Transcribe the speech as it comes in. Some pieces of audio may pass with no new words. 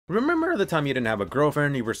Remember the time you didn't have a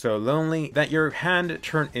girlfriend, you were so lonely that your hand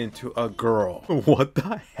turned into a girl? What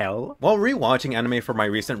the hell? While rewatching anime for my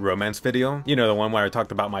recent romance video, you know, the one where I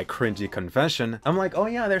talked about my cringy confession, I'm like, oh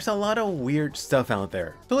yeah, there's a lot of weird stuff out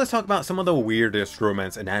there. So let's talk about some of the weirdest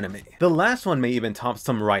romance in anime. The last one may even top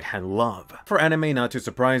some right-hand love. For anime, not too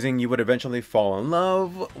surprising, you would eventually fall in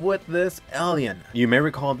love with this alien. You may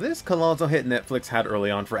recall this colossal hit Netflix had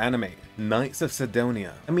early on for anime, Knights of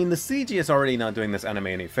Sidonia. I mean, the CG is already not doing this anime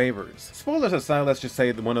any favors. Spoilers aside, let's just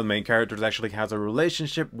say that one of the main characters actually has a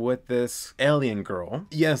relationship with this alien girl.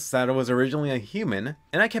 Yes, that was originally a human,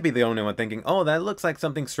 and I can't be the only one thinking, oh, that looks like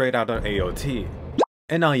something straight out of AOT.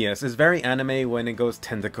 And yes, it's very anime when it goes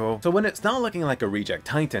tentacle, so when it's not looking like a reject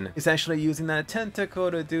titan, it's actually using that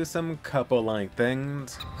tentacle to do some couple-like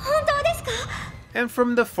things. And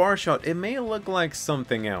from the far shot, it may look like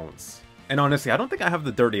something else. And honestly, I don't think I have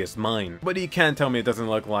the dirtiest mind, but you can't tell me it doesn't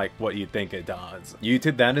look like what you think it does.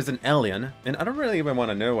 YouTube, that is an alien, and I don't really even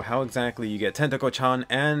want to know how exactly you get Tentacle-chan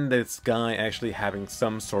and this guy actually having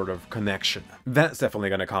some sort of connection. That's definitely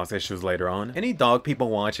gonna cause issues later on. Any dog people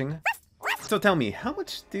watching? So tell me, how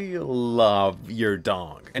much do you love your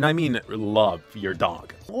dog? And I mean love your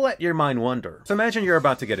dog. Let your mind wander. So imagine you're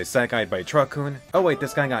about to get isekai'd by a truck-kun. Oh wait,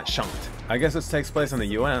 this guy got shot. I guess this takes place in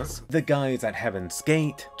the US. The guy is at Heaven's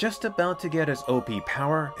Gate, just about to get his OP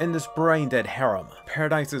power in this brain-dead harem.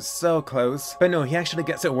 Paradise is so close, but no, he actually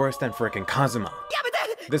gets it worse than frickin' Kazuma.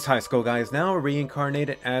 This high school guy is now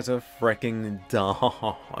reincarnated as a fricking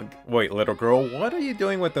dog. Wait, little girl, what are you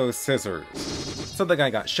doing with those scissors? So the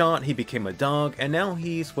guy got shot, he became a dog, and now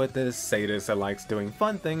he's with this sadist that likes doing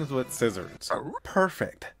fun things with scissors.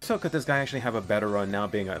 Perfect. So could this guy actually have a better run now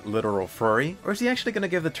being a literal furry? Or is he actually gonna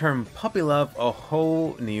give the term puppy love a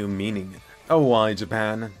whole new meaning? Oh why,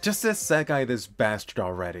 Japan? Just isekai this bastard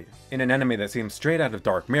already. In an anime that seems straight out of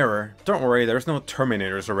Dark Mirror, don't worry, there's no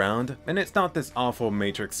Terminators around, and it's not this awful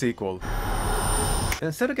Matrix sequel.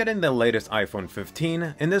 Instead of getting the latest iPhone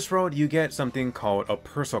 15, in this world you get something called a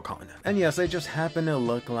Persocon. And yes, they just happen to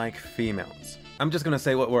look like females. I'm just gonna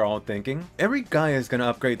say what we're all thinking. Every guy is gonna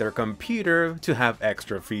upgrade their computer to have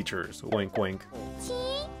extra features. Wink wink.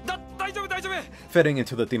 Fitting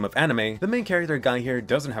into the theme of anime, the main character guy here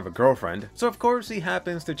doesn't have a girlfriend, so of course he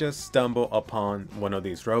happens to just stumble upon one of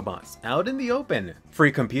these robots, out in the open.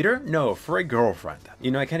 Free computer? No, free girlfriend.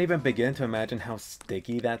 You know, I can't even begin to imagine how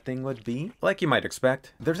sticky that thing would be. Like you might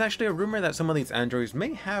expect, there's actually a rumor that some of these androids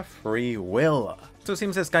may have free will. So it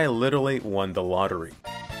seems this guy literally won the lottery.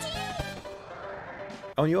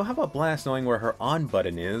 Oh, you'll have a blast knowing where her on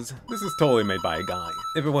button is. This is totally made by a guy,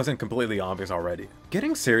 if it wasn't completely obvious already.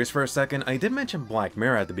 Getting serious for a second, I did mention Black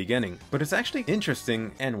Mirror at the beginning, but it's actually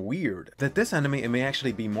interesting and weird that this anime may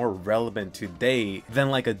actually be more relevant today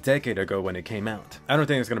than like a decade ago when it came out. I don't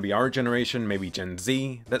think it's gonna be our generation, maybe Gen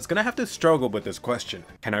Z, that's gonna have to struggle with this question.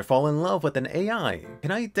 Can I fall in love with an AI?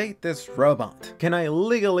 Can I date this robot? Can I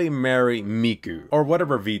legally marry Miku? Or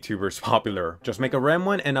whatever VTuber's popular. Just make a rem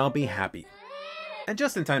one and I'll be happy. And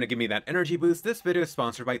just in time to give me that energy boost, this video is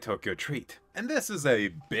sponsored by Tokyo Treat. And this is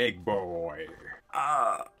a big boy.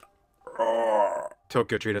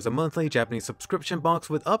 Tokyo Treat is a monthly Japanese subscription box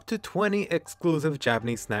with up to 20 exclusive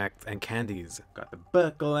Japanese snacks and candies. Got the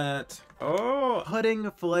Bacolat. Oh,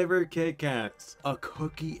 pudding flavored Kit Kats. A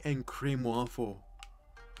cookie and cream waffle.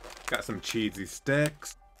 Got some cheesy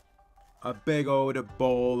sticks. A big old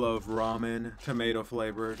bowl of ramen, tomato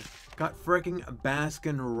flavored. Got freaking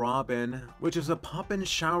Baskin Robin, which is a pop-in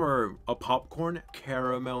shower, a popcorn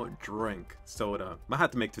caramel drink soda. I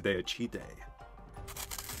had to make today a cheat day.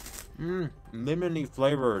 Lemony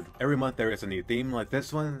flavored. Every month there is a new theme like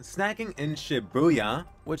this one, Snacking in Shibuya,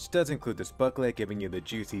 which does include this booklet giving you the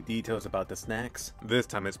juicy details about the snacks. This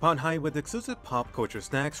time it's pot high with exclusive pop culture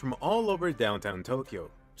snacks from all over downtown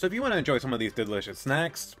Tokyo. So if you want to enjoy some of these delicious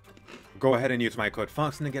snacks, go ahead and use my code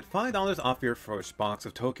Foxen to get $5 off your first box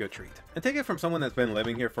of Tokyo Treat. And take it from someone that's been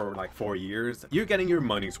living here for like 4 years, you're getting your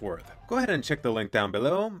money's worth. Go ahead and check the link down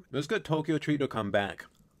below. There's good Tokyo Treat to come back.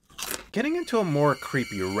 Getting into a more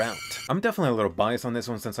creepy route. I'm definitely a little biased on this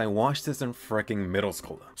one since I watched this in freaking middle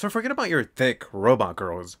school. So forget about your thick robot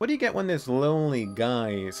girls. What do you get when this lonely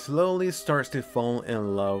guy slowly starts to fall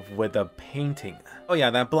in love with a painting? Oh yeah,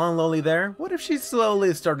 that blonde loli there? What if she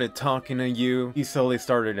slowly started talking to you? You slowly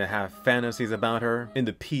started to have fantasies about her, in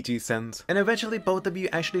the PG sense, and eventually both of you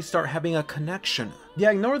actually start having a connection.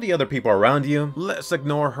 Yeah, ignore the other people around you. Let's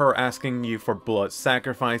ignore her asking you for blood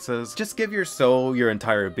sacrifices. Just give your soul, your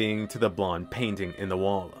entire being to the blonde painting in the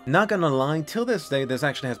wall. Not gonna lie, till this day, this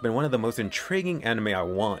actually has been one of the most intriguing anime I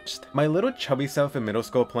watched. My little chubby self in middle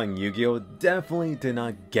school playing Yu-Gi-Oh! Definitely did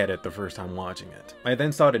not get it the first time watching it. I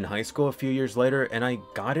then saw it in high school a few years later, and and I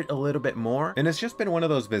got it a little bit more, and it's just been one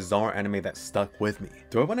of those bizarre anime that stuck with me.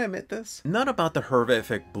 Do I want to admit this? Not about the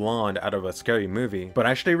horrific blonde out of a scary movie, but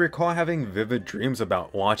I actually recall having vivid dreams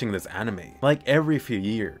about watching this anime, like every few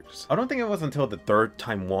years. I don't think it was until the third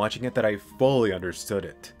time watching it that I fully understood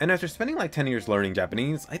it. And after spending like 10 years learning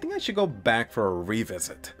Japanese, I think I should go back for a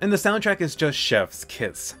revisit. And the soundtrack is just chef's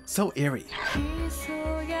kiss. So eerie.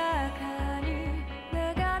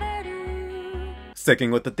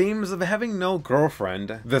 Sticking with the themes of having no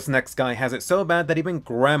girlfriend, this next guy has it so bad that even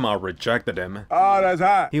grandma rejected him. Oh, that's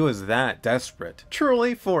hot. He was that desperate.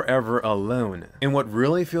 Truly forever alone. In what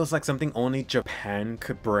really feels like something only Japan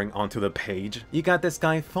could bring onto the page, you got this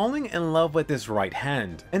guy falling in love with his right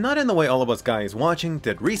hand. And not in the way all of us guys watching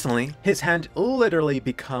did recently, his hand literally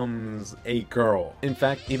becomes a girl. In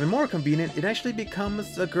fact, even more convenient, it actually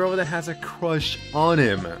becomes a girl that has a crush on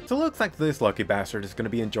him. So it looks like this lucky bastard is going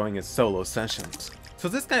to be enjoying his solo sessions. So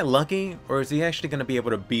is this guy lucky, or is he actually going to be able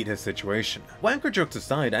to beat his situation? Wanker jokes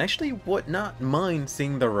aside, I actually would not mind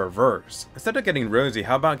seeing the reverse. Instead of getting Rosie,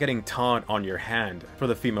 how about getting Todd on your hand for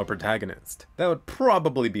the female protagonist? That would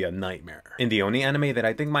probably be a nightmare. In the only anime that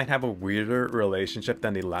I think might have a weirder relationship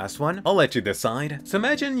than the last one, I'll let you decide. So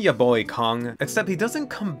imagine your boy Kong, except he doesn't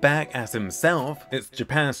come back as himself. It's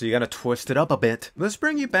Japan, so you gotta twist it up a bit. Let's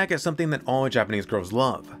bring you back as something that all Japanese girls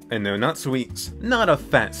love. And no, not sweets, not a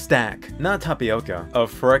fat stack, not tapioca. A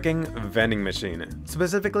fricking vending machine.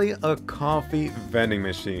 Specifically, a coffee vending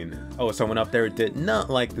machine. Oh, someone up there did not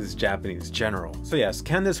like this Japanese general. So yes,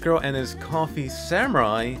 can this girl and this coffee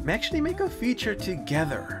samurai actually make a feature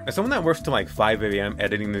together? As someone that works till like 5 AM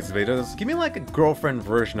editing these videos, give me like a girlfriend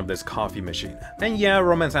version of this coffee machine. And yeah,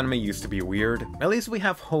 romance anime used to be weird. At least we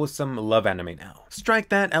have wholesome love anime now. Strike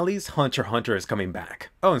that, at least Hunter x Hunter is coming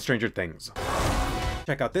back. Oh, and Stranger Things.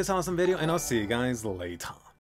 Check out this awesome video, and I'll see you guys later.